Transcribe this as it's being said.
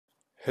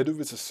Head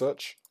over to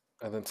search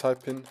and then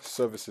type in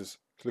services.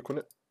 Click on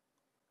it.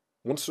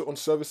 Once you're on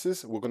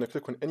services, we're going to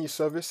click on any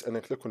service and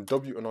then click on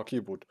W on our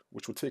keyboard,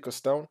 which will take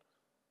us down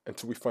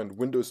until we find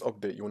Windows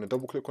Update. You want to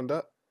double click on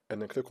that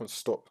and then click on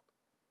stop.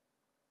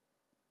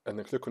 And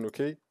then click on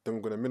OK. Then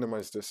we're going to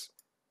minimize this.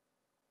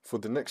 For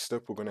the next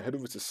step, we're going to head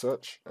over to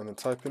search and then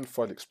type in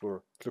File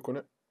Explorer. Click on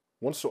it.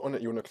 Once you're on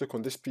it, you want to click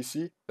on this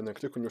PC and then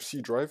click on your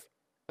C drive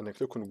and then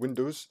click on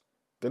Windows.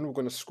 Then we're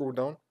going to scroll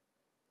down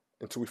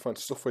until we find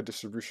software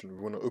distribution.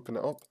 We want to open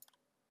it up.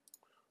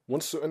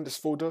 Once you're in this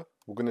folder,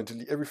 we're going to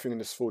delete everything in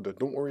this folder.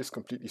 Don't worry, it's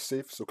completely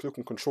safe. So click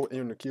on Control A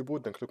on your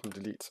keyboard, then click on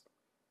delete.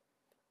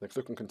 Then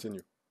click on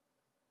continue.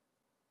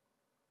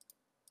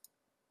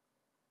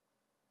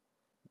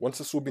 Once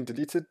it's all been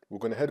deleted, we're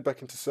going to head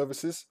back into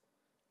services,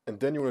 and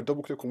then you want to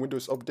double click on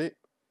Windows Update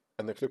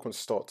and then click on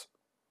Start.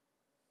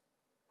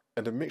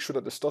 And then make sure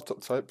that the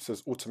startup type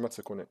says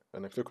automatic on it,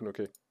 and then click on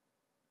OK.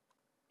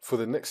 For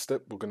the next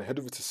step, we're going to head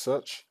over to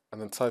search and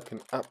then type in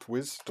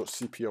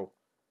appwiz.cpl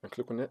and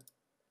click on it.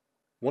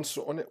 Once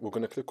you're on it, we're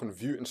going to click on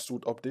View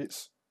Installed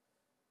Updates,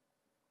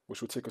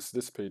 which will take us to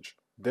this page.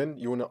 Then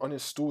you want to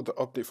uninstall the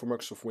update for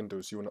Microsoft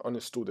Windows. You want to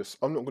uninstall this.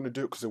 I'm not going to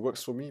do it because it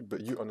works for me,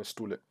 but you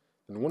uninstall it.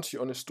 Then once you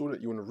uninstall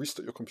it, you want to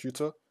restart your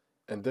computer,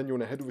 and then you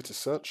want to head over to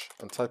search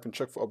and type in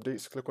check for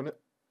updates. Click on it.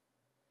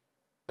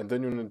 And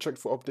then you want to check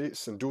for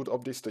updates and do all the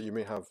updates that you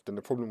may have. Then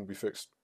the problem will be fixed.